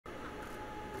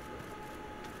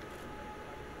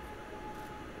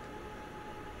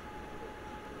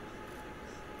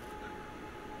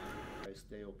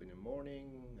stay up in the morning,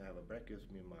 have a breakfast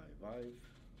with my wife,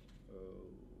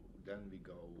 then we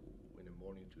go in the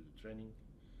morning to the training.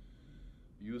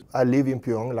 I live in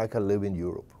Pyongyang like I live in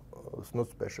Europe. It's not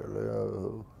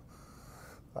special.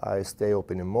 I stay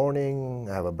up in the morning,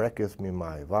 have a breakfast with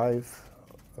my wife,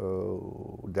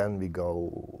 then we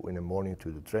go in the morning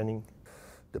to the training.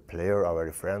 The players are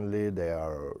very friendly, they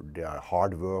are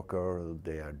hard workers,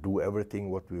 they do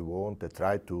everything what we want, they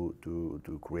try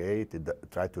to create, they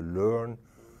try to learn,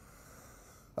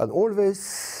 and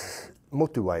always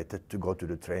motivated to go to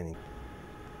the training.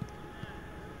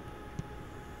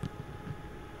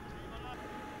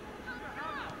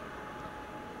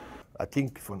 I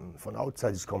think from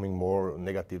outside is coming more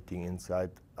negative thing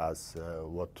inside as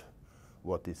what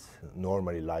is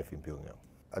normally life in Pyongyang.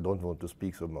 I don't want to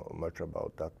speak so much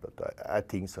about that, but I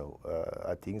think so.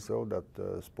 I think so that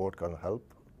sport can help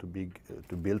to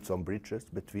build some bridges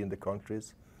between the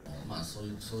countries. そ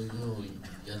ういう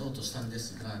やろうとしたんで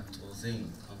すが、当然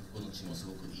韓国のチームもす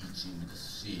ごくいいチームで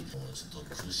すし、ちょっ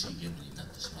と苦しいゲームになっ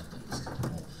てしまったんですけど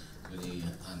も、ハ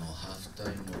ーフタ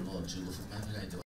イムの15分前ぐらいでは